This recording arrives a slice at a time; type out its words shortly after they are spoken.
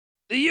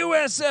The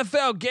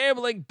USFL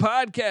Gambling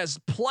Podcast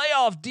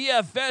Playoff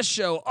DFS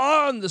Show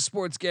on the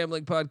Sports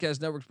Gambling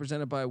Podcast Network,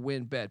 presented by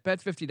WynnBET. Bet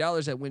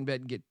 $50 at WynnBET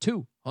and get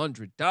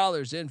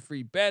 $200 in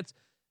free bets.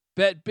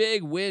 Bet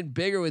big, win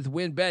bigger with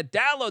WynnBET.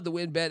 Download the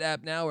WynnBET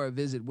app now or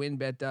visit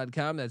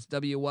wynnbet.com. That's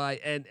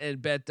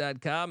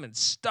WYNNBet.com and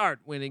start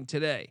winning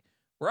today.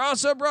 We're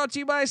also brought to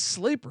you by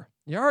Sleeper.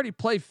 You already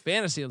play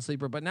fantasy on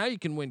Sleeper, but now you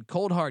can win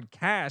cold hard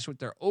cash with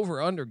their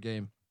over-under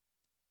game.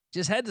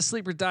 Just head to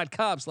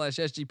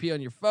sleeper.com/SGP on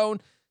your phone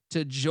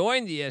to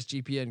join the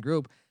SGPN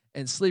group,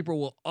 and Sleeper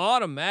will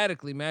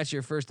automatically match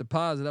your first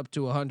deposit up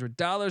to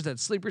 $100.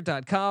 That's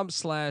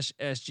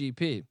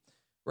sleeper.com/SGP.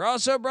 We're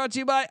also brought to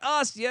you by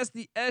us. Yes,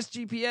 the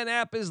SGPN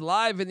app is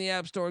live in the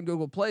App Store and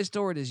Google Play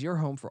Store. It is your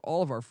home for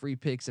all of our free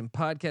picks and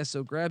podcasts,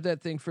 so grab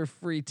that thing for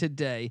free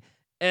today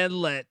and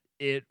let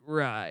it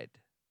ride.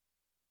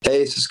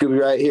 Hey, it's Scooby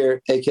right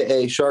here,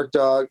 aka Shark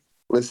Dog,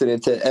 listening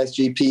to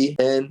SGP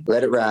and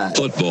let it ride.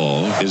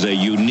 Football is a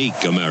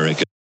unique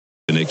American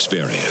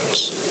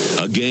experience.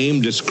 A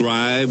game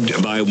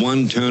described by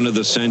one turn of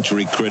the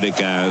century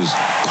critic as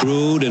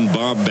crude and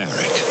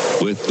barbaric,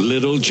 with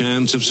little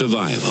chance of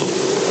survival.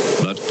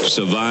 But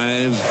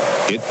survive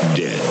it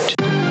did.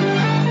 I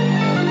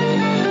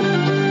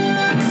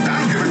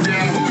don't give a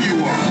damn who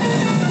you are.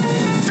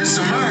 This is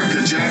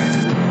America, Jack.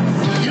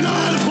 You know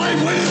how to play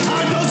winning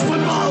hard-nosed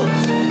football?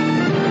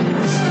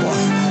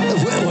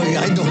 Well,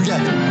 I don't get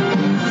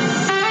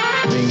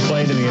it. Being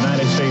played in the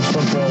United States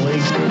Football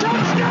League.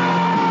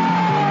 Touchdown!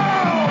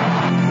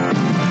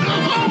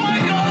 Oh my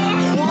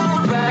God!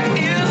 Quarterback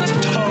is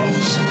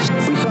toast.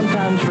 We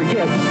sometimes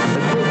forget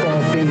that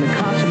football, being the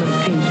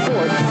consummate team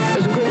sport,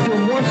 is a great deal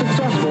more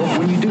successful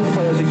when you do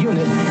play as a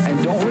unit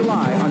and don't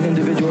rely on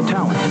individual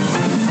talent.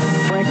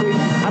 Frankly,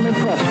 I'm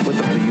impressed with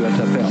the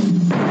USFL.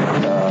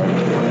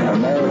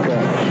 America,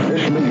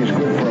 this league is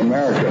good for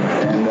America,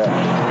 and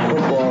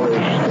football is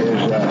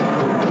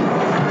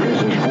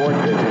a sport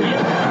that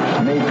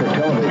is made for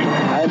television.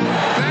 That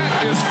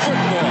is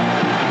football.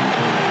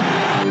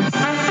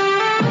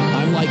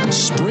 I'm like,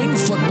 spring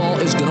football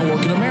is going to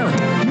work in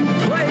America. You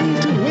play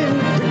to win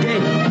the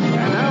game.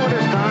 And now it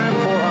is time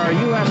for our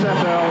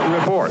USFL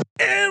report.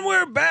 And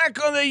we're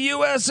back on the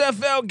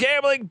USFL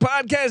Gambling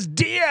Podcast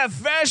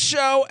DFS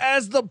Show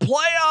as the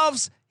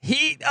playoffs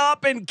heat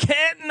up in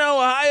Canton,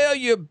 Ohio.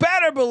 You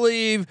better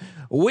believe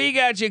we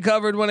got you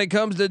covered when it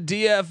comes to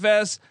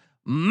DFS.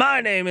 My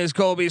name is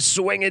Colby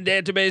Swinging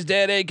Database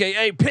Dad,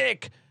 aka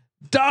Pick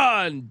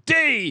Don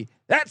D.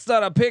 That's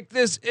not a pick.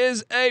 This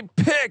is a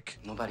pick.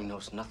 Nobody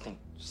knows nothing.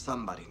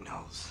 Somebody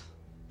knows.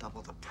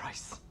 Double the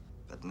price,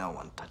 but no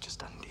one touches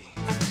Dundee.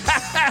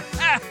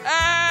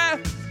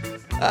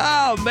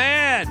 Oh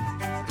man.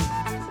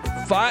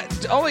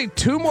 Only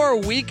 2 more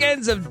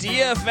weekends of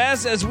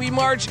DFS as we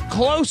march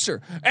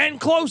closer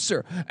and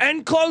closer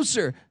and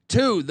closer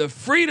to the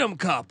Freedom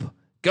Cup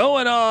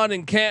going on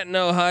in Canton,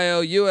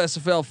 Ohio.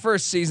 USFL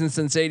first season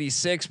since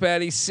 '86.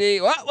 Patty C.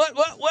 Well,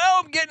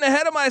 I'm getting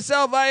ahead of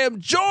myself. I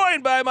am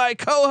joined by my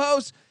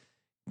co-host.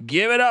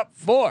 Give it up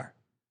for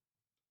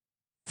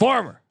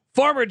former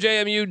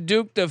JMU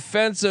Duke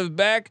defensive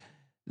back,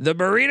 the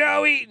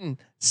burrito eating,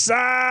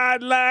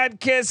 sideline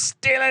kiss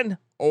stealing,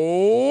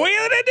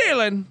 wheeling and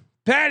dealing,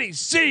 Patty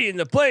C in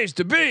the place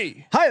to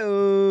be. Hi.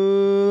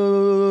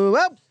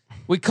 Well,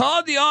 we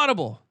called the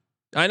audible.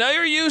 I know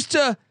you're used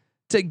to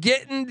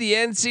getting the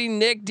NC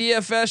Nick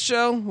DFS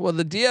show. Well,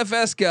 the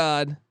DFS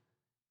God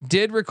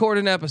did record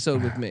an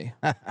episode with me,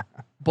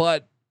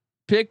 but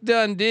Pick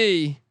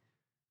Dundee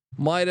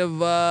might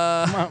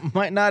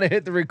not have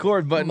hit the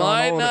record button.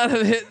 Might not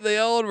have hit the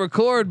old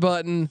record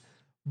button,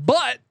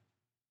 but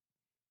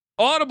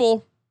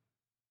audible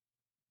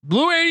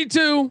Blue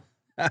 82.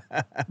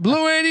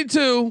 Blue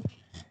 82.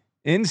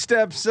 In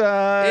steps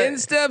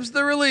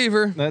the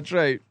reliever. That's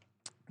right.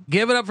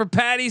 Give it up for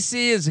Patty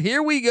C. As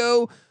here we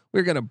go.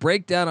 We're gonna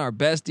break down our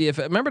best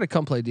DFS. Remember to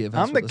come play DFS.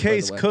 I'm the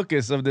Case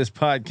Cookus of this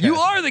podcast. You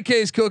are the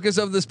Case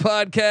Cookus of this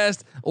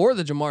podcast, or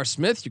the Jamar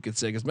Smith, you could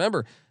say. Because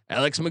remember,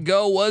 Alex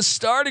McGough was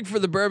starting for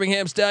the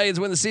Birmingham Stallions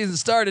when the season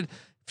started.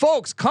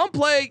 Folks, come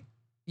play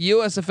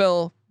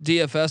USFL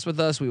DFS with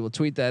us. We will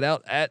tweet that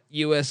out at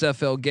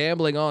USFL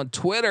Gambling on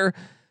Twitter.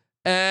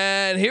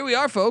 And here we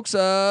are, folks.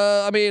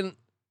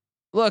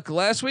 Look,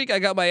 last week I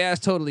got my ass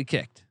totally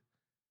kicked.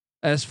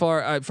 As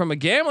far from a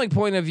gambling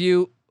point of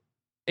view,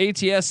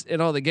 ATS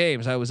in all the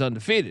games I was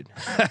undefeated.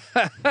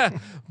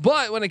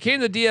 But when it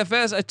came to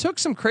DFS, I took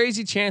some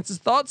crazy chances.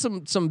 Thought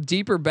some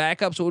deeper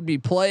backups would be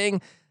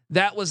playing.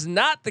 That was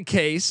not the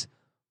case.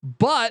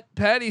 But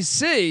Patty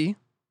C,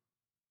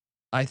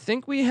 I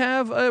think we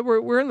have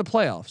we're in the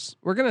playoffs.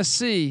 We're gonna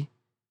see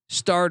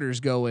starters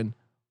going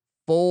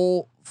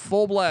full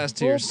blast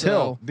here.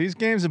 So these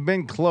games have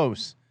been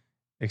close.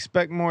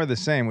 Expect more of the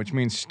same, which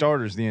means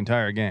starters the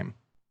entire game.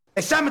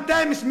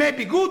 Sometimes it may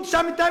be good,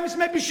 sometimes it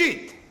may be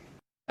shit.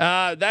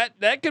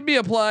 That could be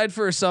applied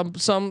for some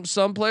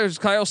players.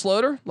 Kyle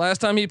Sloter, last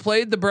time he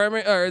played the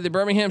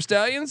Birmingham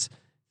Stallions,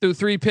 threw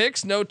 3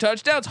 picks, no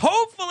touchdowns.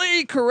 Hopefully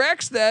he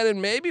corrects that,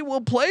 and maybe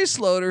we'll play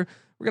Sloter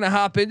We're gonna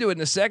hop into it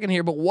in a second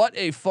here, but what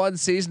a fun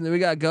season that we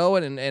got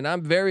going, and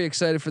I'm very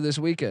excited for this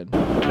weekend.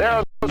 There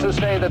are those who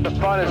say that the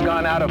fun has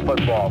gone out of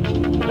football,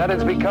 that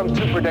it's become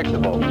too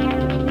predictable.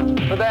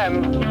 For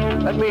them,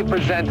 let me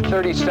present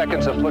 30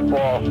 seconds of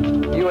football,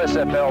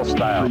 USFL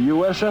style. The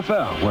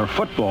USFL, where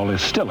football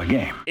is still a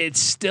game.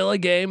 It's still a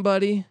game,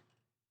 buddy,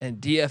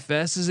 and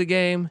DFS is a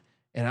game,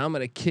 and I'm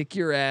gonna kick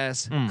your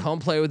ass. Come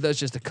play with us,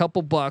 just a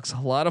couple bucks, a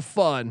lot of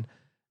fun.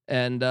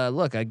 And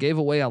look, I gave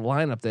away a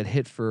lineup that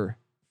hit for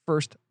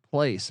first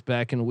place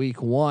back in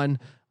week 1.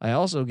 I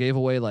also gave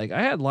away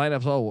I had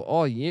lineups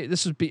all year.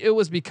 It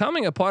was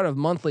becoming a part of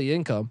monthly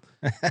income.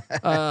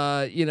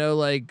 Every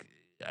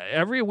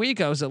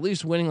week I was at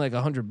least winning like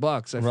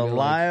 $100.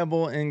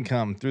 Reliable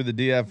income through the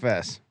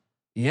DFS.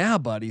 Yeah,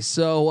 buddy.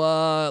 So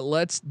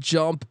let's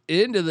jump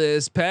into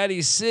this.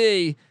 Patty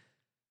C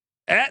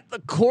at the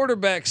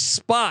quarterback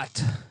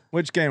spot.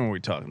 Which game are we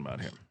talking about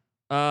here?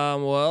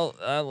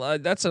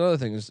 That's another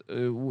thing.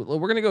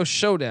 We're gonna go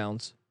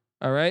showdowns.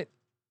 All right,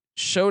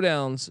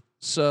 showdowns.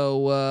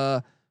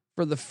 So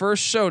for the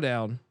first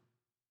showdown,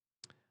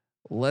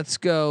 let's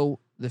go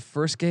the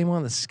first game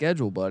on the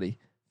schedule, buddy.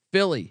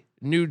 Philly,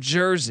 New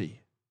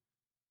Jersey.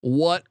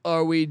 What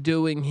are we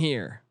doing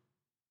here?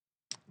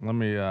 Let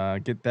me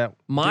get that.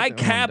 My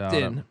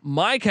captain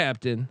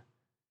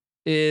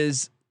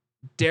is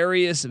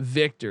Darius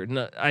Victor.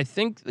 No, I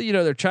think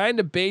they're trying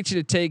to bait you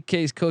to take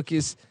Case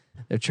Cookies.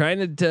 They're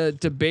trying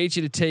to bait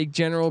you to take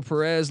General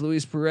Perez,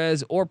 Luis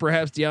Perez, or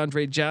perhaps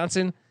DeAndre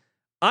Johnson.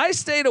 I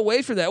stayed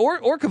away from that,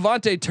 or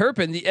Kavontae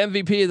Turpin, the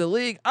MVP of the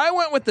league. I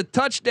went with the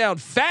touchdown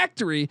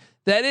factory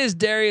that is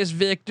Darius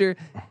Victor,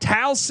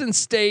 Towson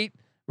State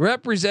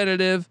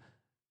representative.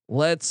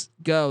 Let's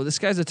go. This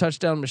guy's a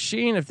touchdown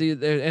machine.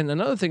 And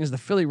another thing is the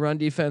Philly run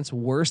defense,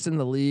 worst in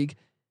the league.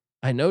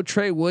 I know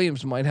Trey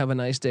Williams might have a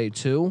nice day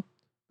too,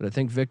 but I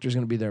think Victor's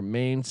going to be their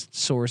main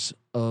source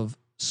of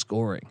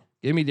scoring.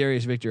 Give me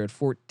Darius Victor at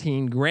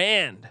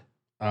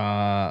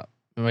 $14,000.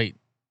 Wait,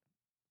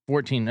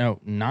 14?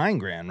 No,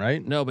 $9,000,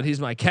 right? No, but he's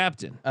my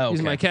captain. Oh,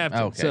 he's my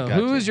captain. Okay, so gotcha.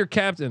 who is your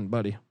captain,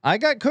 buddy? I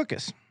got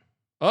Cookus.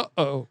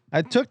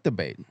 I took the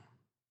bait.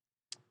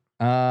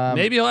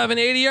 Maybe he'll have an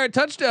 80-yard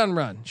touchdown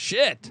run.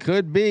 Shit.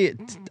 Could be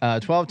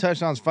 12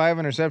 touchdowns, 5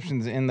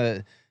 interceptions in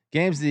the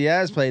games that he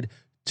has played.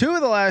 2 of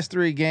the last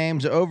 3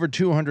 games, over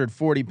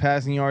 240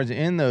 passing yards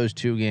in those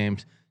 2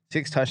 games.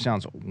 6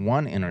 touchdowns,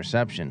 1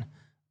 interception.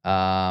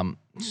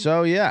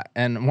 So yeah,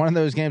 and one of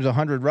those games,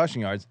 100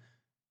 rushing yards.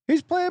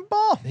 He's playing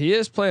ball. He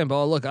is playing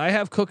ball. Look, I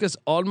have Cookus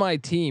on my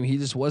team. He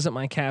just wasn't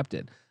my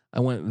captain. I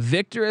went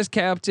Victor as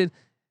captain.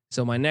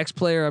 So my next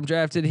player I'm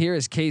drafted here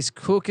is Case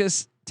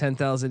Cookus,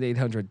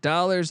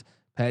 $10,800.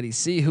 Patty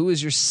C, who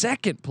is your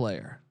second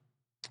player?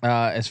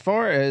 As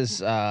far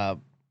as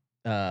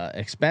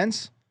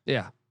expense,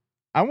 yeah,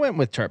 I went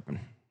with Turpin.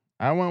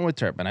 I went with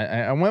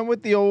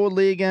the old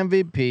league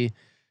MVP.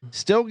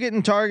 Still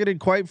getting targeted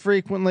quite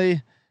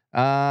frequently.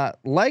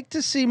 Like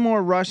to see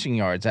more rushing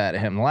yards out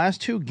of him. The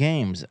last 2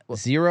 games,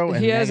 0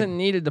 and he hasn't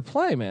needed to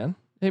play, man.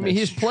 I mean,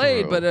 he's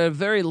played, but at a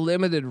very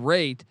limited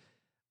rate.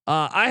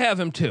 I have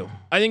him too.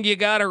 I think you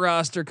got to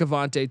roster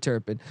Kavontae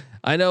Turpin.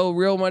 I know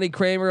Real Money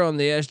Kramer on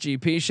the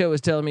SGP show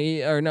was telling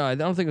me, or no, I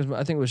don't think it was.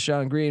 I think it was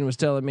Sean Green was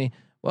telling me,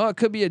 well, it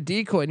could be a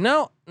decoy.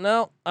 No,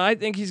 I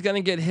think he's going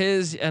to get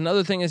his.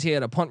 Another thing is he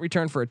had a punt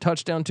return for a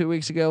touchdown 2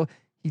 weeks ago.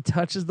 He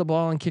touches the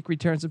ball on kick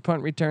returns and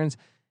punt returns.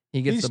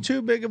 He's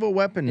too big of a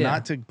weapon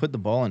not to put the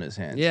ball in his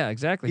hands. Yeah,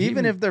 exactly.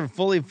 Even if they're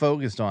fully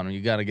focused on him,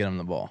 you got to get him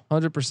the ball.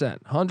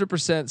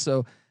 100%.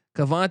 So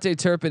Kavontae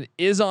Turpin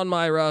is on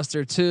my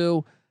roster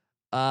too.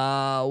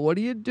 What are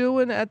you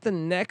doing at the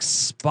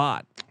next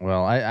spot?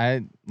 Well,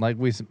 I like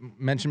we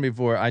mentioned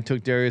before, I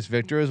took Darius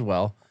Victor as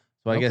well.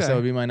 So I guess that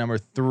would be my number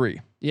 3.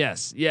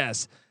 Yes.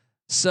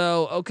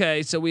 So,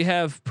 okay. So we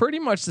have pretty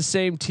much the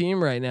same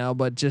team right now,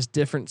 but just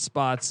different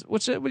spots,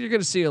 which you're going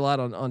to see a lot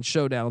on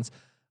showdowns.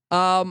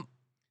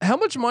 How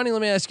much money?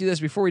 Let me ask you this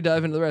before we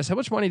dive into the rest. How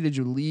much money did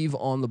you leave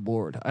on the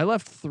board? I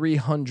left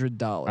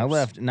 $300. I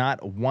left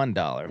not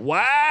 $1.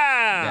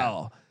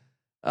 Wow.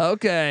 Yeah.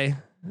 Okay.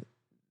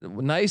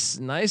 Nice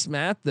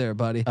math there,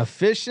 buddy.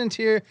 Efficient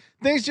here.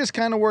 Things just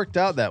kind of worked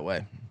out that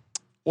way.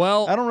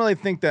 Well, I don't really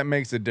think that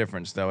makes a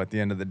difference though at the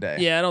end of the day.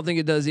 Yeah, I don't think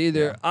it does either.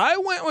 Yeah. I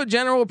went with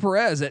General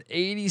Perez at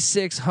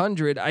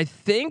 8,600. I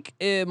think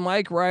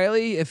Mike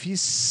Riley, if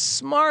he's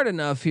smart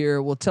enough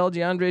here, will tell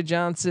DeAndre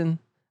Johnson.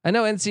 I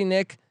know NC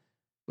Nick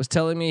was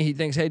telling me he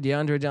thinks, hey,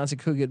 DeAndre Johnson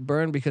could get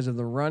burned because of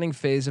the running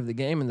phase of the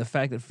game and the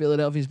fact that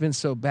Philadelphia's been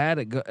so bad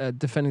at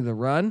defending the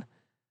run.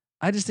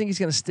 I just think he's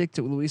going to stick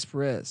to Luis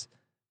Perez.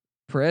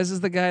 Perez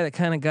is the guy that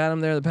kind of got him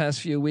there the past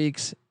few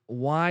weeks.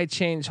 Why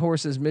change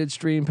horses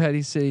midstream,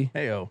 Petty C?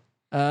 Heyo.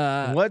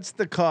 What's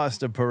the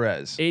cost of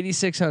Perez?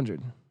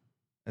 8,600.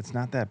 That's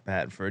not that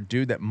bad for a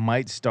dude that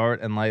might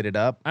start and light it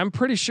up. I'm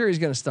pretty sure he's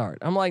going to start.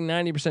 I'm like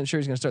 90% sure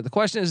he's going to start. The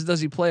question is,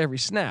 does he play every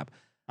snap?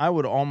 I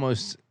would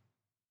almost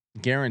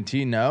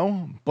guarantee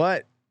no,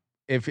 but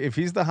if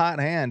he's the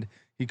hot hand,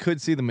 he could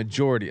see the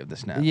majority of the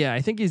snaps. Yeah,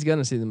 I think he's going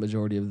to see the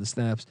majority of the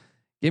snaps.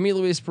 Give me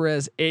Luis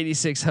Perez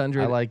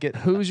 8,600. I like it.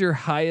 Who's your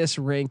highest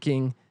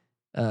ranking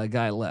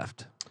guy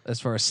left as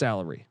far as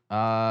salary?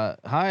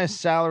 Highest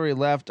salary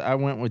left. I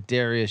went with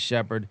Darius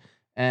Shepard,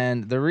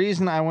 and the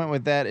reason I went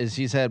with that is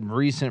he's had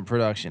recent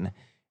production.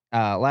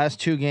 Last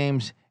 2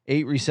 games,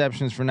 8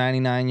 receptions for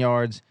 99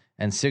 yards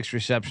and 6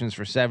 receptions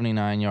for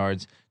 79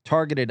 yards.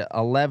 Targeted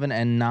 11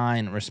 and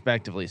 9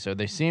 respectively. So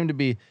they seem to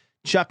be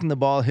chucking the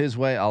ball his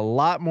way a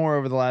lot more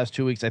over the last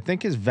 2 weeks. I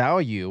think his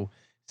value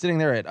sitting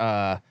there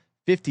at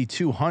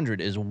 5,200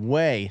 is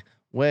way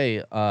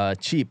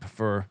cheap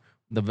for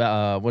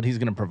the what he's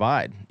going to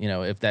provide.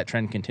 If that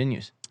trend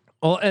continues.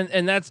 Well,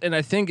 and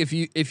I think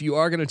if you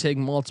are going to take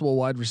multiple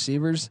wide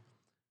receivers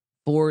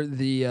for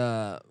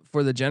the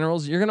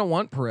Generals, you're going to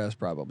want Perez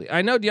probably.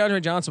 I know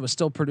DeAndre Johnson was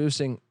still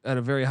producing at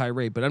a very high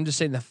rate, but I'm just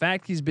saying the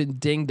fact he's been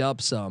dinged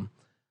up some,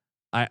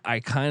 I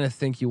kind of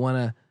think you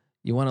want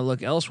to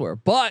look elsewhere.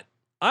 But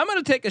I'm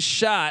going to take a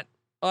shot.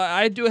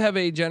 I do have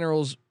a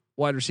Generals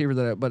wide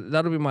receiver but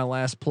that'll be my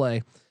last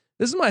play.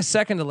 This is my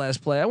second to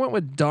last play. I went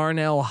with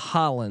Darnell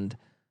Holland,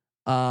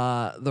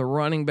 the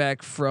running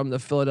back from the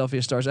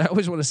Philadelphia Stars. I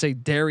always want to say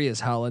Darius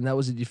Holland. That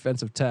was a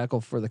defensive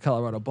tackle for the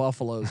Colorado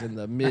Buffaloes in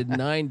the mid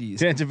 '90s.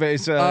 Tanta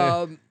face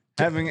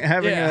having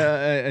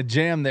a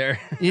jam there.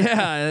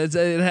 Yeah,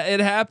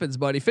 it happens,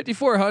 buddy.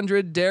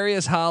 5,400.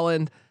 Darius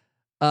Holland.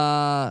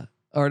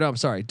 Or no, I'm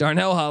sorry,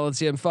 Darnell Holland.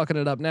 See, I'm fucking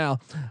it up now.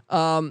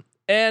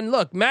 And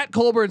look, Matt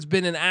Colburn's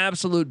been an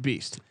absolute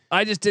beast.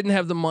 I just didn't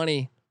have the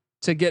money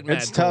to get Matt.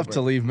 It's tough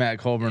to leave Matt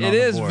Colburn. It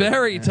is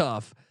very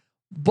tough.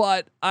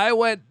 But I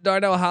went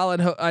Darnell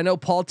Holland. I know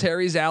Paul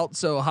Terry's out,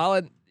 so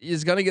Holland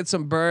is going to get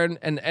some burn.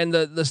 And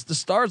the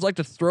Stars like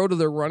to throw to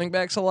their running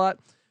backs a lot.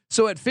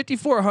 So at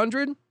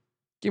 5,400,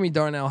 give me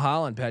Darnell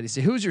Holland, Patty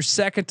C. Who's your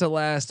second to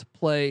last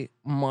play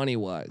money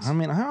wise? I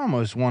mean, I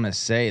almost want to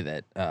say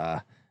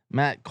that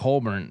Matt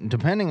Colburn,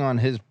 depending on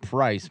his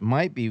price,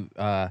 might be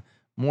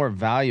more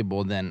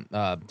valuable than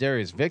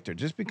Darius Victor,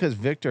 just because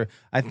Victor,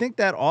 I think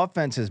that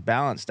offense has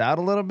balanced out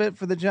a little bit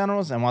for the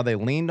Generals. And while they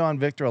leaned on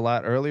Victor a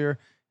lot earlier,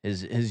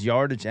 his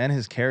yardage and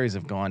his carries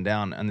have gone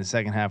down in the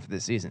second half of the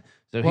season.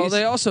 So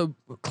they also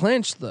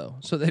clinched though.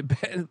 So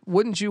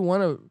wouldn't you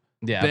want to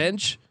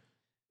bench?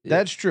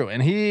 That's true.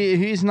 And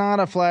he's not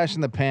a flash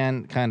in the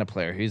pan kind of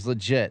player. He's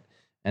legit.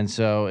 And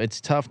so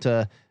it's tough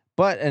to,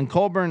 and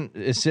Colburn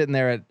is sitting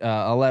there at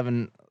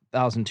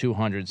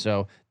 11,200.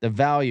 So the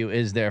value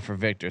is there for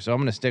Victor. So I'm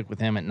going to stick with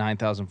him at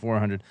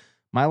 9,400.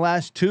 My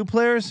last 2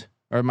 players,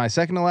 or my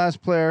second to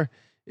last player,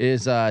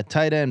 is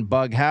tight end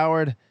Bug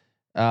Howard.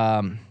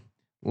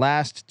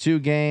 Last 2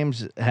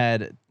 games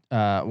had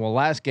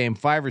last game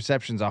 5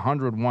 receptions,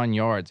 101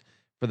 yards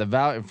for the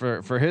value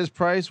for his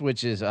price,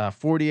 which is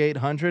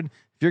 4,800. If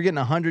you're getting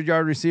a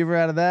 100-yard receiver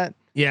out of that.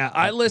 Yeah,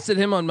 I listed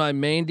him on my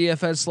main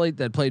DFS slate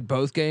that played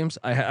both games.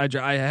 I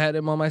had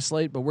him on my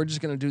slate, but we're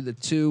just gonna do the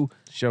 2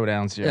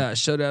 showdowns here. Yeah,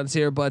 showdowns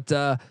here. But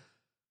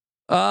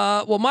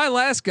my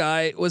last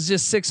guy was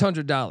just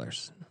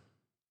 $600,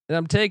 and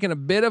I'm taking a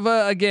bit of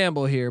a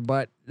gamble here.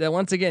 But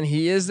once again,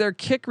 he is their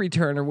kick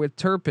returner with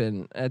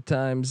Turpin at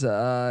times.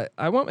 I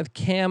went with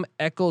Cam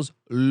Eccles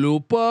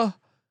Lupa,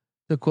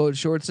 to quote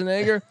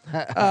Schwarzenegger.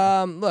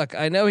 Look,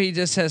 I know he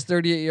just has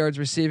 38 yards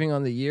receiving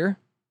on the year.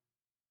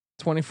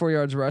 24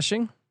 yards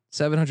rushing,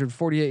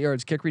 748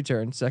 yards kick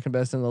return, second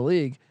best in the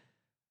league,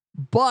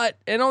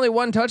 and only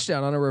 1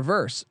 touchdown on a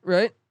reverse,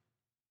 right?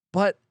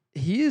 But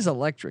he is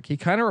electric. He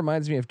kind of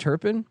reminds me of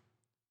Turpin.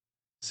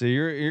 So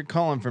you're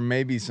calling for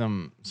maybe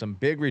some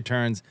big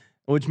returns,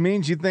 which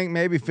means you think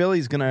maybe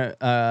Philly's gonna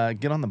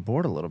get on the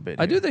board a little bit.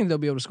 I do think they'll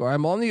be able to score.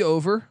 I'm on the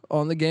over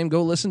on the game.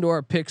 Go listen to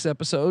our picks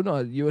episode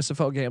on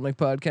USFL Gambling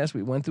Podcast.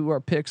 We went through our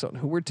picks on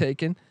who we're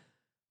taking.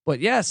 But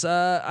yes,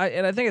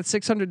 I think it's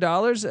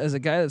 $600 as a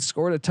guy that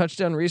scored a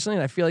touchdown recently,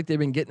 and I feel like they've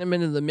been getting him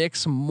into the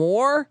mix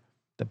more.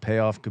 The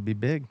payoff could be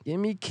big. Give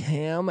me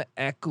Cam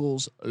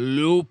Eccles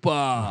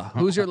Lupa.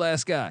 Who's your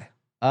last guy?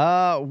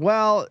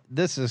 Well,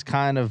 this is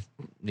kind of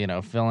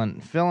filling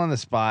the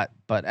spot,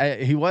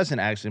 but he wasn't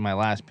actually my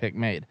last pick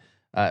made.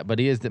 But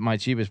he is my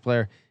cheapest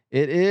player.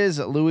 It is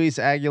Luis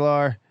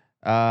Aguilar,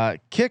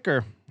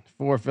 kicker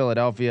for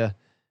Philadelphia.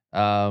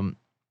 I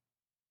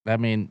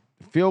mean,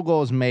 field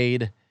goals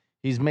made.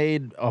 He's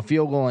made a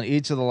field goal in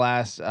each of the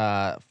last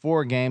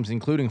 4 games,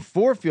 including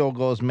 4 field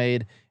goals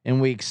made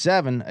in week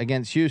 7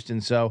 against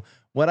Houston. So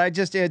what I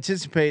just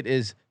anticipate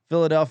is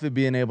Philadelphia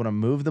being able to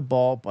move the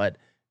ball, but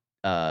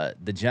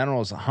the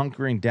Generals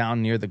hunkering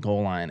down near the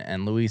goal line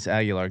and Luis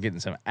Aguilar getting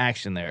some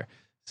action there.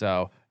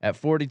 So at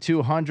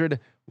 4,200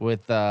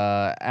 with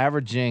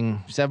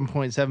averaging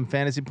 7.7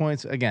 fantasy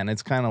points, again,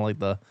 it's kind of like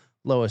the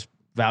lowest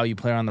value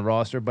player on the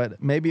roster,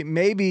 but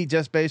maybe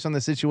just based on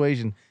the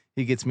situation,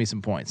 he gets me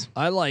some points.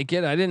 I like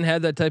it. I didn't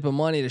have that type of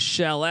money to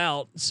shell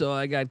out, so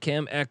I got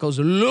Cam Eccles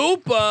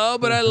Lupa,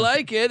 but I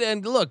like it.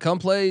 And look, come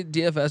play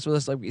DFS with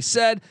us, like we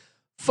said,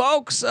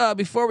 folks.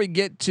 Before we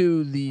get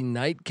to the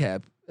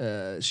nightcap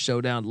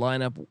showdown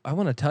lineup, I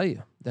want to tell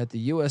you that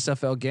the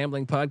USFL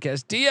Gambling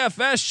Podcast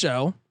DFS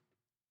show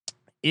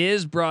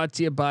is brought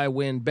to you by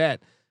WinBet.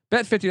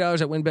 Bet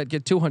 $50 at WinBet.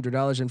 Get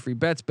 $200 in free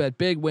bets. Bet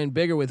big, win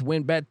bigger with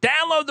WinBet.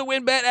 Download the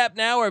WinBet app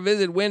now or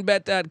visit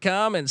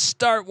winbet.com and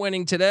start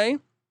winning today.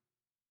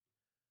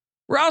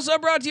 We're also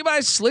brought to you by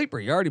Sleeper.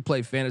 You already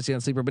play fantasy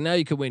on Sleeper, but now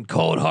you can win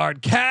cold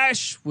hard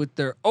cash with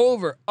their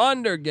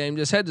over/under game.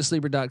 Just head to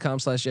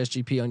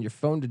sleeper.com/SGP on your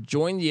phone to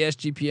join the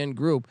SGPN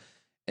group,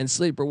 and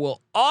Sleeper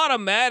will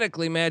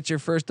automatically match your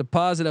first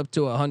deposit up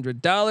to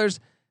 $100.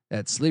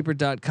 That's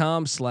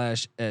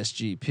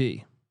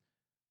sleeper.com/SGP.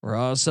 We're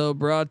also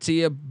brought to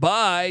you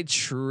by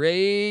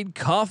Trade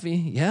Coffee.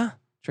 Yeah,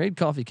 Trade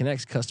Coffee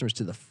connects customers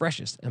to the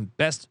freshest and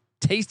best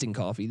tasting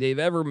coffee they've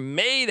ever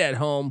made at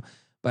home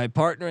by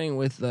partnering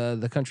with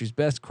the country's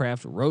best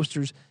craft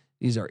roasters.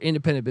 These are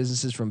independent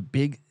businesses from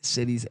big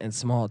cities and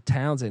small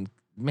towns. And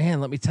man,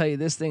 let me tell you,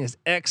 this thing is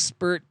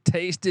expert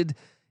tasted.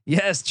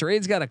 Yes,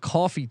 Trade's got a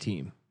coffee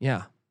team.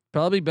 Yeah,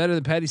 probably better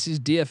than Patty C's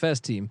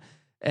DFS team.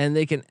 And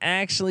they can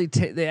actually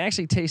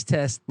taste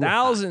test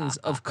thousands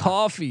of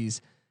coffees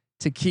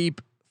to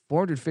keep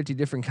 450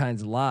 different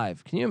kinds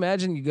alive. Can you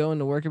imagine you go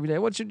into work every day?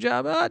 What's your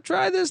job?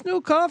 Try this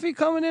new coffee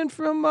coming in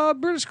from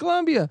British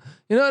Columbia.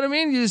 You know what I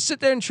mean? You just sit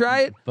there and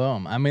try it.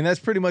 Boom. I mean, that's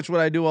pretty much what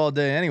I do all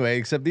day anyway,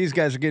 except these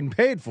guys are getting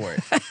paid for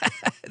it.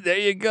 There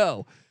you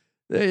go.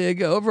 There you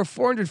go. Over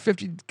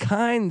 450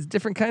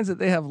 different kinds that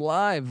they have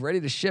live, ready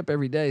to ship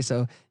every day.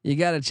 So you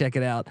got to check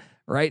it out.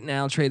 Right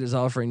now, Trade is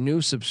offering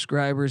new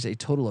subscribers a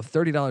total of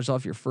 $30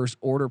 off your first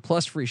order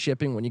plus free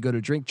shipping when you go to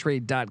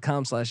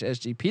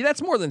drinktrade.com/SGP.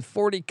 That's more than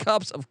 40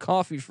 cups of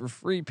coffee for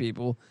free,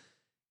 people.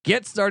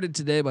 Get started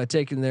today by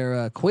taking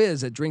their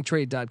quiz at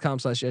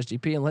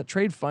drinktrade.com/SGP and let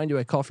Trade find you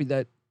a coffee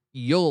that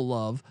you'll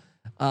love.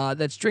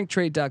 That's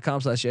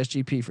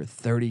drinktrade.com/SGP for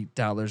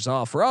 $30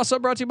 off. We're also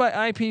brought to you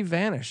by IP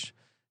Vanish.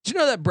 Did you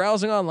know that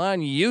browsing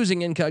online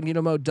using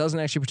incognito mode doesn't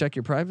actually protect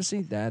your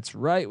privacy? That's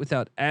right.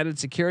 Without added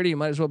security, you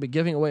might as well be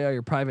giving away all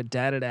your private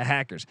data to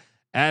hackers,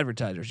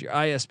 advertisers, your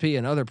ISP,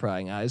 and other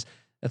prying eyes.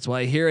 That's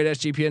why here at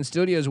SGPN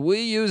Studios,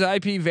 we use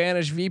IP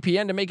Vanish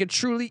VPN to make it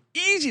truly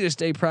easy to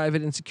stay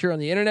private and secure on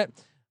the internet.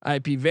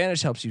 IP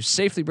Vanish helps you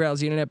safely browse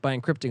the internet by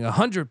encrypting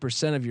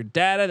 100% of your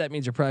data. That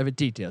means your private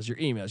details, your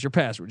emails, your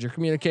passwords, your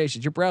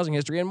communications, your browsing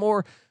history, and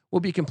more will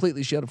be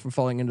completely shielded from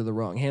falling into the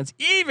wrong hands.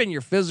 Even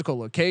your physical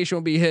location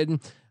will be hidden.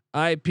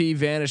 IP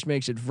Vanish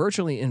makes it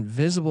virtually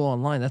invisible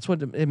online. That's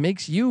what it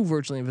makes you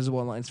virtually invisible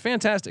online. It's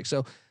fantastic.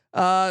 So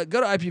go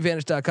to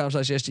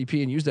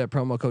ipvanish.com/SGP and use that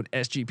promo code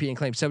SGP and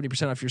claim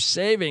 70% off your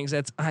savings.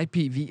 That's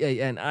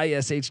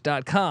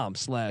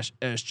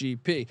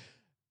ipvanish.com/SGP.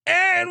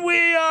 And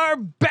we are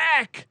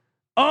back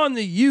on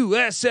the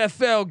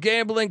USFL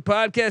Gambling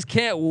Podcast.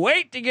 Can't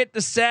wait to get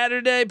to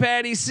Saturday,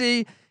 Patty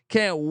C.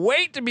 Can't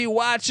wait to be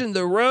watching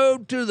the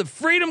road to the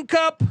Freedom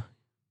Cup.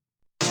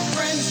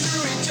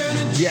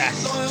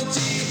 Yes.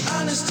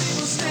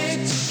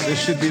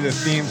 This should be the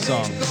theme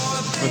song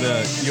for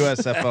the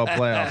USFL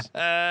playoffs.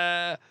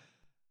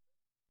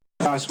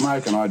 I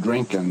smoke and I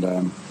drink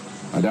and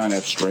I don't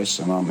have stress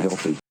and I'm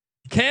healthy.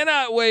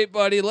 Cannot wait,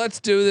 buddy. Let's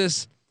do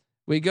this.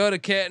 We go to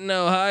Canton,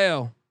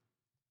 Ohio.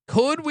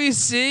 Could we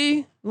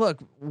see? Look,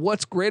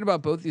 what's great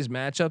about both these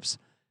matchups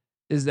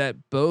is that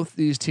both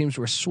these teams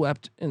were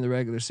swept in the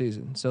regular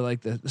season. So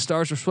like the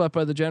Stars were swept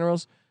by the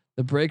Generals.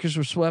 The Breakers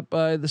were swept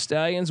by the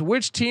Stallions.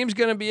 Which team's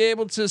going to be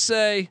able to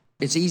say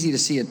it's easy to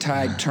see a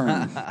tide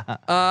turn?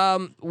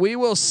 We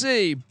will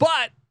see.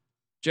 But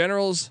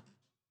Generals,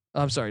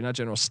 I'm sorry, not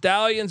Generals.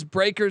 Stallions,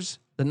 Breakers,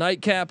 the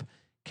nightcap.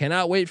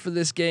 Cannot wait for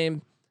this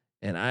game.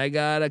 And I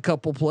got a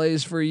couple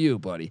plays for you,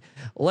 buddy.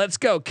 Let's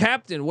go,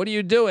 Captain. What are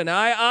you doing?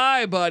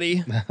 Aye,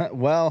 buddy.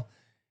 Well,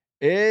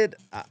 I'm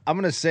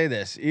going to say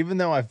this. Even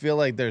though I feel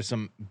like there's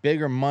some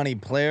bigger money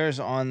players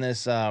on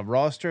this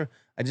roster,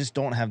 I just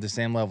don't have the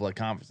same level of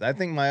confidence. I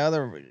think my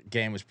other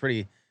game was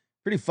pretty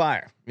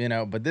fire,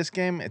 but this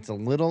game, it's a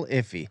little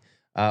iffy.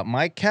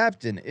 My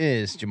captain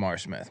is Jamar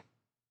Smith.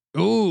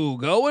 Ooh,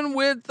 going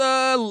with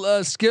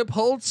Skip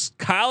Holtz,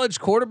 college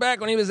quarterback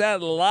when he was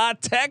at La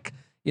Tech.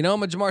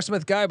 I'm a Jamar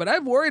Smith guy, but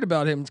I've worried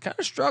about him. It's kind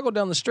of struggled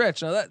down the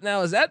stretch.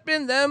 Now has that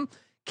been them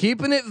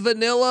keeping it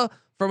vanilla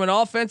from an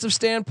offensive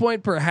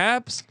standpoint,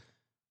 perhaps?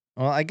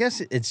 Well, I guess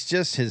it's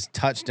just his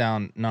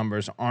touchdown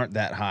numbers aren't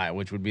that high,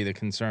 which would be the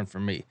concern for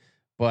me.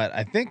 But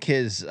I think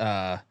his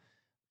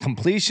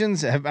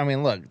completions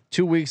look,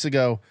 2 weeks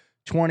ago,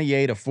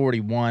 28 of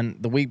 41,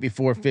 the week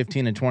before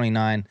 15 and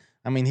 29.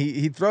 I mean,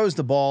 he throws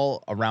the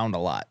ball around a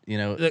lot,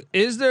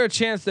 Is there a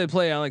chance they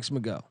play Alex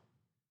Mago?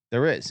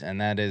 There is.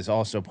 And that is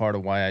also part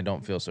of why I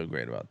don't feel so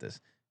great about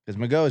this, because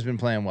Mago has been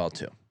playing well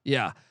too.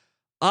 Yeah.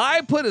 I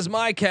put as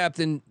my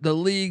captain, the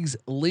league's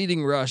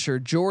leading rusher,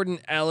 Jordan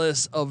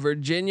Ellis of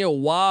Virginia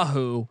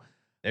Wahoo.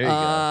 There you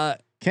go.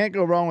 Can't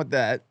go wrong with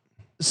that.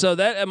 So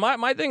that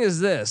my thing is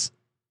this.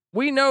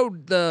 We know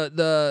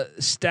the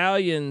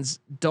Stallions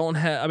don't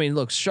have. I mean,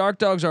 look, Shark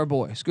Dog's our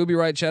boy, Scooby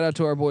Wright. Shout out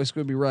to our boy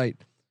Scooby Wright.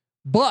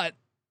 But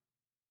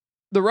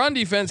the run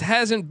defense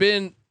hasn't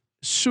been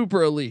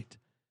super elite.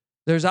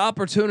 There's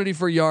opportunity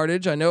for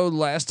yardage. I know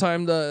last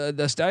time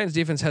the Stallions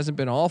defense hasn't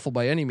been awful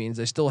by any means.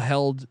 They still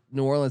held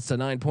New Orleans to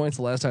 9 points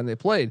the last time they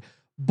played.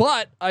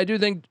 but I do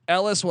think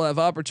Ellis will have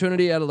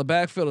opportunity out of the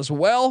backfield as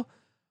well.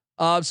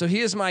 So he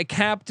is my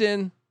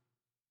captain.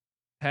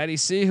 Patty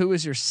C, who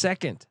is your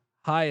second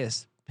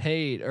highest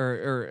paid,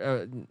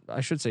 or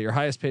I should say your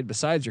highest paid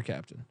besides your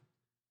captain?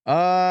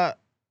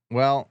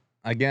 Well,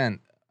 again,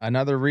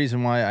 another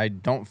reason why I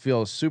don't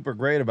feel super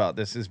great about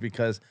this is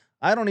because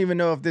I don't even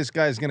know if this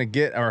guy's going to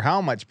get or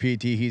how much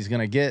PT he's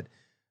going to get.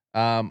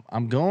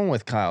 I'm going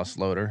with Kyle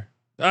Sloter.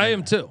 I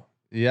am too.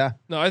 Yeah.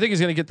 No, I think he's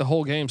going to get the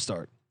whole game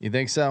start. You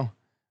think so?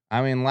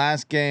 I mean,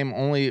 last game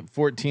only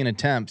 14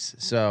 attempts,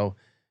 so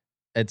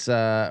it's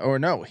or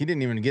no, he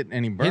didn't even get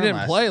any burn. He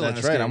didn't play That's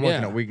last right. game, I'm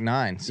looking at week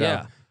 9.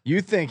 So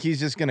you think he's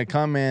just going to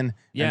come in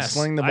and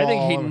sling the ball? I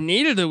think he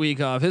needed a week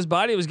off. His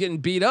body was getting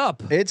beat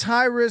up. It's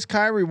high risk,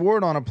 high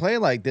reward on a play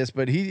like this,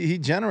 but he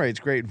generates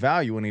great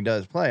value when he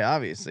does play.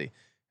 Obviously,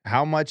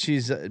 how much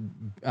he's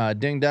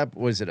dinged up?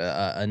 Was it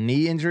a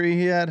knee injury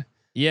he had?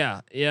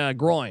 Yeah,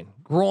 groin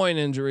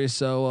injury.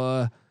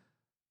 So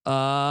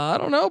I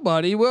don't know,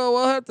 buddy.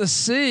 We'll have to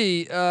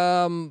see.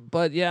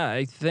 But yeah,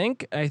 I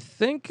think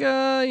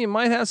you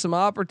might have some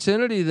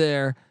opportunity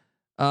there.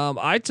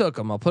 I took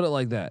him. I'll put it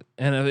like that.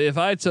 And if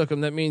I took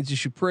him, that means you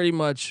should pretty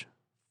much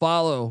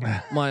follow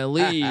my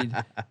lead.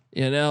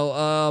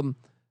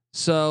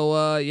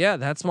 So yeah,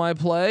 that's my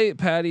play.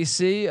 Patty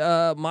C.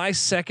 My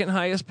second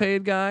highest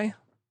paid guy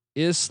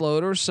is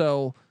Sloter.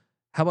 So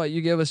how about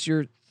you give us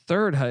your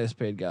third highest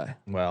paid guy?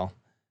 Well,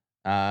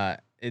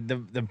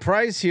 the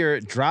price here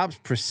drops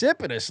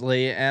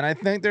precipitously, and I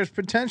think there's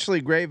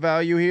potentially great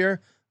value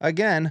here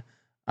again,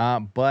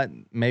 but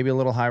maybe a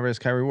little high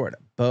risk, high reward.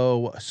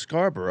 Bo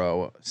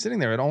Scarborough sitting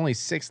there at only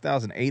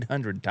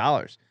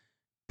 $6,800,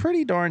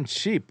 pretty darn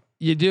cheap.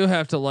 You do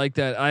have to like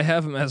that. I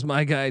have him as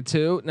my guy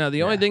too. Now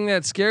the only thing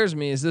that scares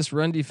me is this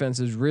run defense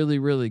is really,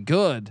 really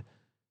good.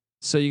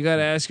 So you got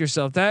to ask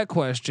yourself that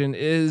question: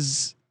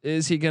 Is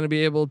he going to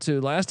be able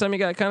to? Last time he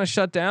got kind of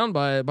shut down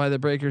by the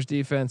Breakers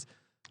defense.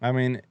 I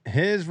mean,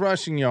 his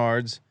rushing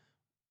yards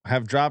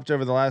have dropped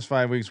over the last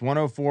 5 weeks: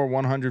 104,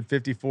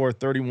 154,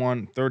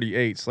 31,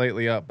 38,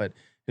 slightly up. But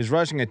his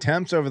rushing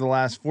attempts over the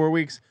last 4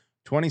 weeks: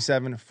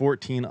 27,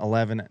 14,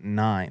 11,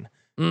 9.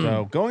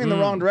 So going in the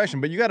wrong direction.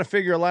 But you got to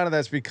figure a lot of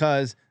that's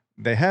because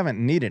they haven't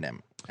needed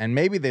him, and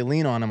maybe they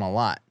lean on him a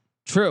lot.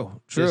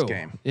 True. This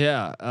game.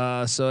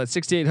 Yeah. So at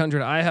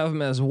 6,800, I have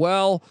him as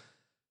well.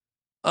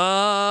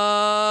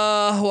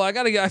 Well,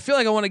 I feel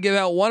like I want to give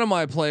out one of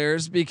my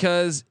players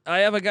because I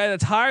have a guy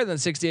that's higher than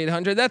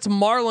 6,800. That's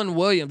Marlon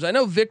Williams. I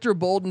know Victor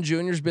Bolden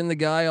Jr. has been the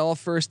guy all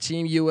first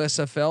team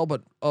USFL,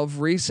 but of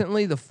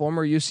recently, the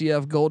former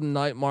UCF Golden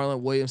Knight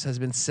Marlon Williams has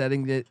been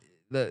setting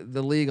the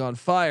league on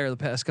fire the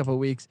past couple of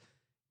weeks.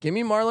 Give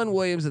me Marlon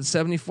Williams at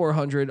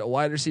 7,400, a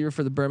wide receiver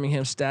for the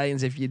Birmingham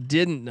Stallions. If you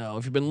didn't know,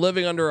 if you've been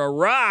living under a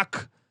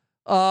rock,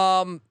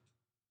 I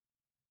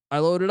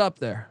loaded up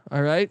there.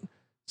 All right.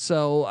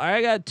 So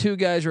I got 2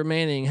 guys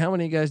remaining. How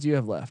many guys do you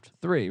have left?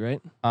 3, right?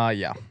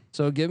 Yeah.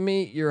 So give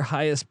me your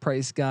highest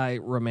price guy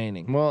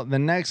remaining. Well, the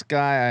next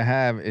guy I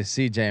have is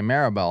CJ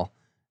Maribel,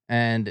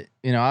 and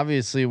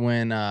obviously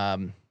when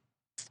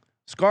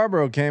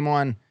Scarborough came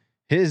on,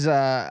 his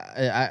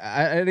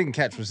I didn't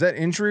catch. Was that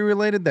injury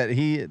related that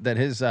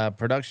his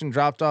production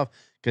dropped off?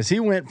 Because he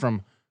went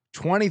from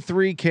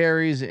 23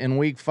 carries in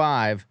week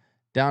 5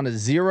 down to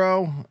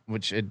 0,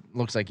 which it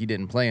looks like he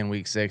didn't play in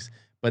week 6,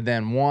 but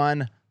then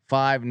 1,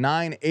 5,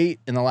 9, 8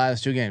 in the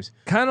last 2 games.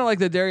 Kind of like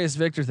the Darius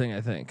Victor thing,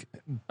 I think.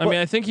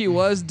 I think he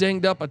was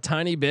dinged up a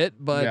tiny bit,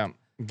 but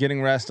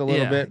getting rest a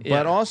little bit.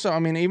 But also,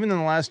 even in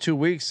the last 2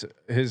 weeks,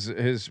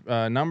 his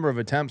number of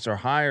attempts are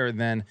higher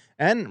than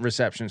and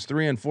receptions,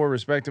 3 and 4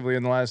 respectively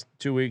in the last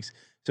 2 weeks.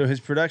 So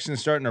his production is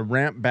starting to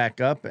ramp back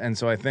up, and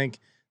so I think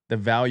the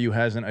value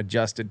hasn't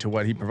adjusted to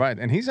what he provides.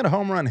 And he's a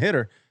home run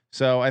hitter,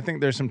 so I think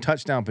there's some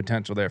touchdown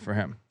potential there for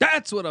him.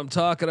 That's what I'm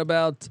talking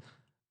about.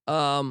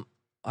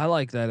 I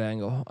like that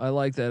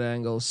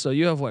angle. So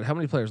you have what? How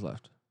many players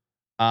left?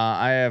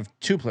 I have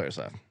 2 players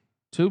left.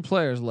 2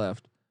 players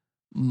left.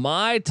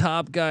 My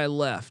top guy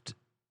left.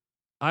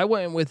 I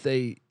went with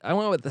the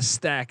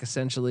stack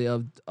essentially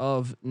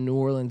of New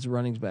Orleans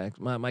running backs.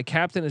 My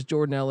captain is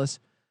Jordan Ellis.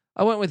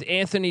 I went with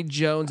Anthony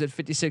Jones at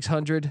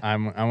 5,600. I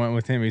went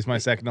with him. He's my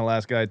second to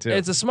last guy too.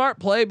 It's a smart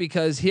play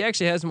because he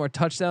actually has more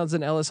touchdowns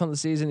than Ellis on the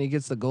season. He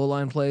gets the goal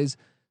line plays.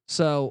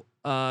 So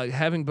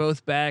having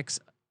both backs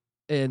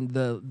and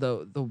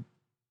the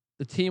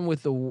team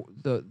with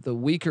the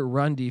weaker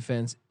run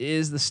defense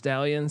is the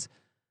Stallions.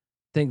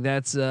 I think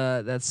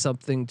that's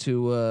something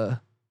to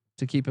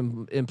keep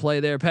him in play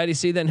there. Patty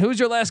C. Then who's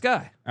your last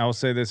guy? I will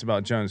say this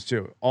about Jones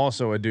too.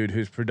 Also a dude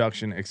whose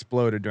production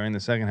exploded during the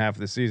second half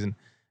of the season.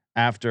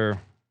 After,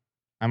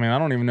 I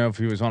don't even know if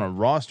he was on a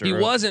roster. He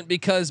wasn't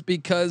because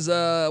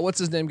what's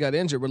his name got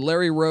injured. But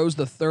Larry Rose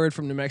the third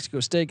from New Mexico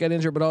State got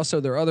injured. But also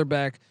their other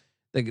back,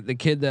 the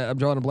kid that I'm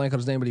drawing a blank on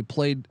his name, but he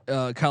played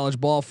college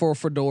ball for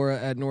Fedora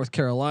at North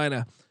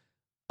Carolina.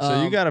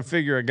 So you got to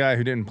figure a guy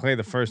who didn't play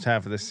the first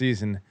half of the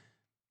season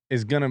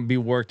is going to be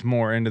worked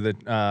more into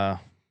the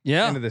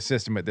into the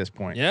system at this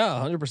point.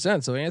 Yeah,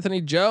 100%. So Anthony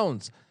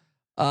Jones.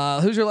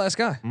 Who's your last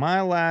guy?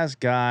 My last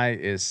guy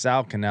is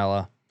Sal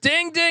Cannella.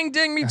 Ding, ding,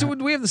 ding. Me too.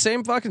 Do we have the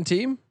same fucking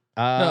team?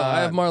 No,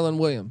 I have Marlon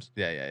Williams.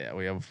 Yeah.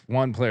 We have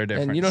one player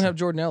difference. And you don't have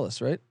Jordan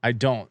Ellis, right? I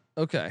don't.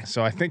 Okay.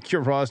 So I think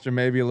your roster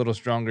may be a little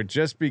stronger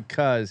just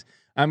because.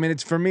 I mean,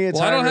 it's for me. It's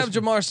I don't have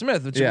Jamar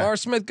Smith. If Jamar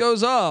Smith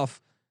goes off,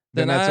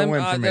 then that's a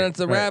win for me. Then it's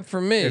a wrap for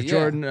me. If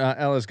Jordan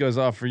Ellis goes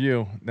off for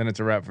you, then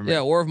it's a wrap for me. Yeah,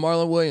 or if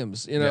Marlon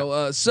Williams.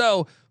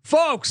 So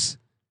folks,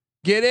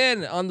 get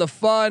in on the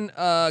fun.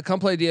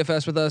 Come play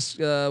DFS with us.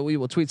 We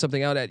will tweet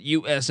something out at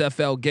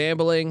USFL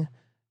Gambling,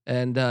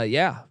 and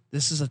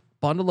this is a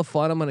bundle of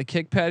fun. I'm going to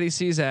kick Patty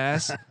C's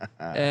ass,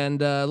 and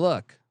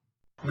look.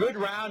 Good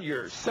round,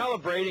 you're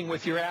celebrating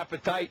with your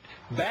appetite.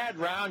 Bad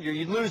round, you're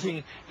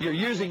using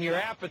your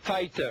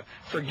appetite to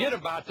forget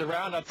about the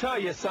round. I'll tell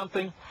you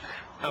something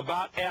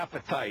about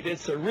appetite.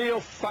 It's a real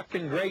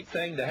fucking great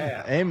thing to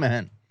have.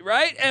 Amen.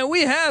 Right? And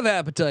we have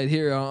appetite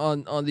here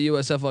on the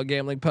USFL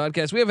Gambling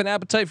Podcast. We have an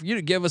appetite for you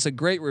to give us a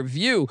great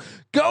review.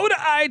 Go to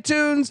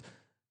iTunes,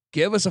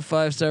 give us a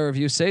 5-star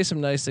review, say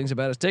some nice things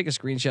about us, take a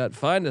screenshot,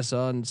 find us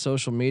on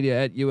social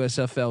media at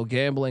USFL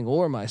Gambling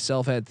or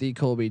myself at the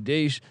Colby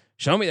D.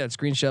 Show me that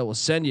screenshot. We'll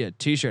send you a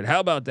t-shirt. How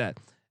about that?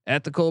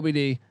 At the Colby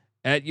D,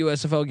 at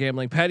USFL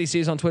Gambling. Patty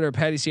C is on Twitter at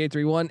Patty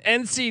C831.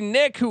 NC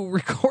Nick, who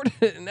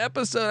recorded an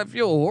episode. I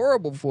feel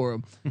horrible for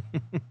him.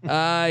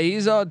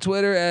 He's on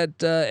Twitter at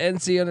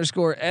NC_NICK.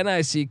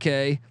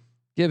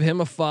 Give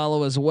him a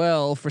follow as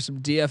well for some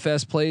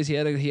DFS plays. He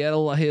had his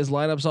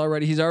lineups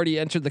already. He's already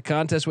entered the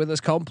contest with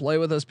us. Come play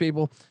with us,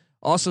 people.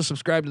 Also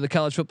subscribe to the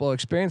College Football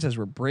Experience as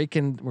we're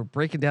breaking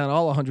down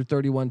all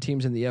 131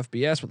 teams in the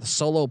FBS with a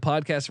solo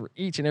podcast for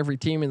each and every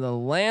team in the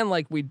land,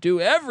 like we do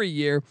every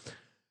year.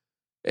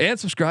 And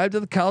subscribe to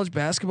the College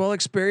Basketball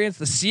Experience,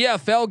 the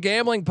CFL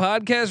Gambling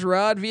Podcast.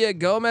 Rod Villa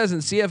Gomez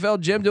and CFL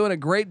Jim doing a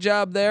great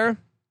job there.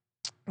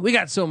 We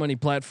got so many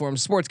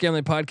platforms. Sports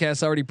Gambling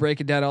Podcast already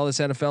breaking down all this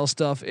NFL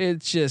stuff.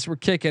 It's just we're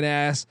kicking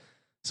ass.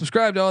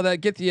 Subscribe to all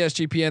that. Get the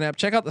SGPN app.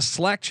 Check out the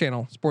Slack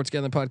channel, Sports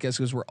Gambling Podcast,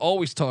 because we're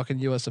always talking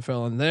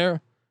USFL in there.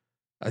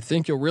 I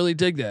think you'll really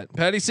dig that.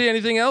 Patty C,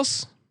 anything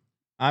else?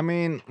 I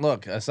mean,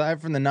 look,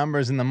 aside from the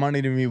numbers and the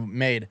money to be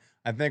made,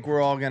 I think we're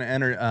all going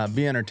to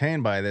be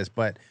entertained by this.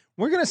 But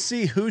we're going to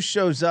see who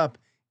shows up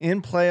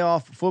in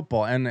playoff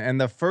football. And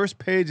the first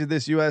page of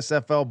this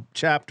USFL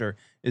chapter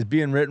is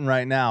being written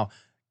right now.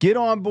 Get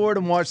on board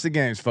and watch the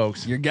games,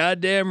 folks. You're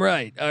goddamn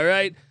right. All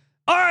right.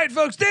 All right,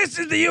 folks, this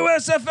is the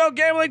USFL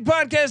Gambling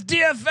Podcast,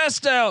 DFS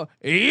style.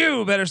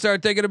 You better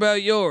start thinking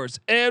about yours.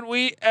 And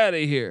we out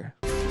of here.